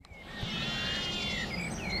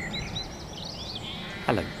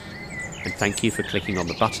Hello, and thank you for clicking on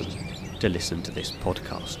the button to listen to this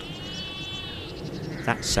podcast.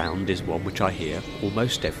 That sound is one which I hear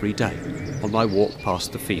almost every day on my walk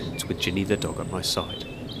past the fields with Ginny the dog at my side.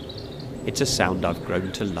 It's a sound I've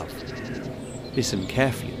grown to love. Listen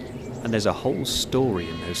carefully, and there's a whole story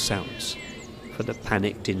in those sounds, from the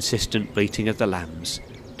panicked, insistent bleating of the lambs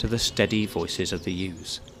to the steady voices of the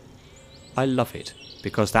ewes. I love it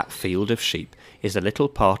because that field of sheep is a little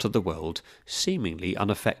part of the world seemingly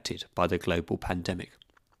unaffected by the global pandemic.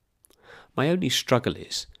 My only struggle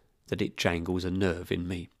is that it jangles a nerve in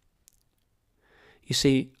me. You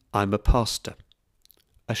see, I'm a pastor,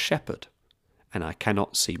 a shepherd, and I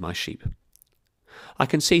cannot see my sheep. I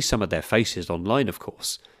can see some of their faces online, of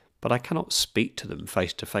course, but I cannot speak to them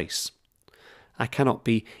face to face. I cannot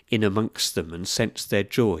be in amongst them and sense their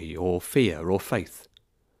joy or fear or faith.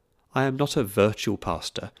 I am not a virtual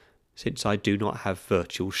pastor, since I do not have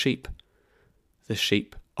virtual sheep. The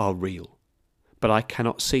sheep are real, but I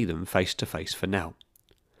cannot see them face to face for now.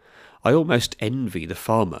 I almost envy the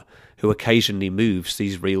farmer who occasionally moves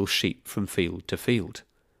these real sheep from field to field.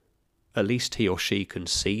 At least he or she can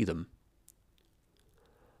see them.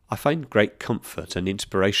 I find great comfort and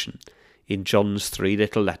inspiration in John's 3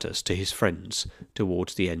 little letters to his friends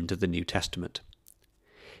towards the end of the New Testament.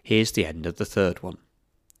 Here's the end of the 3rd one.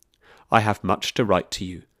 I have much to write to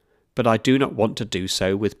you, but I do not want to do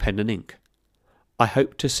so with pen and ink. I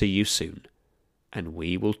hope to see you soon, and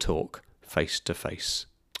we will talk face to face.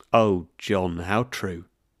 Oh, John, how true.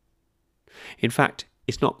 In fact,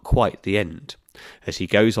 it's not quite the end, as he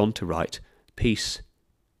goes on to write, peace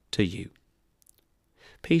to you.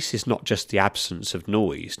 Peace is not just the absence of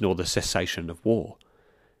noise nor the cessation of war.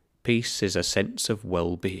 Peace is a sense of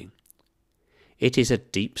well-being. It is a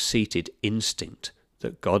deep-seated instinct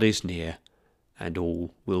that God is near and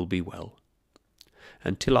all will be well.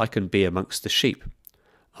 Until I can be amongst the sheep,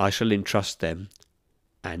 I shall entrust them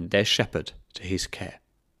and their shepherd to his care.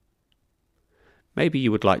 Maybe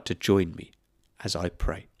you would like to join me as I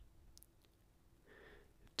pray.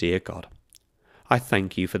 Dear God, I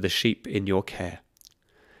thank you for the sheep in your care.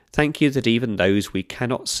 Thank you that even those we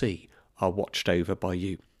cannot see are watched over by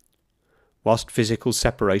you. Whilst physical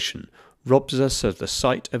separation robs us of the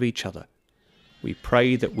sight of each other, we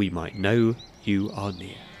pray that we might know you are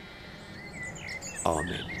near.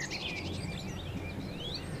 Amen.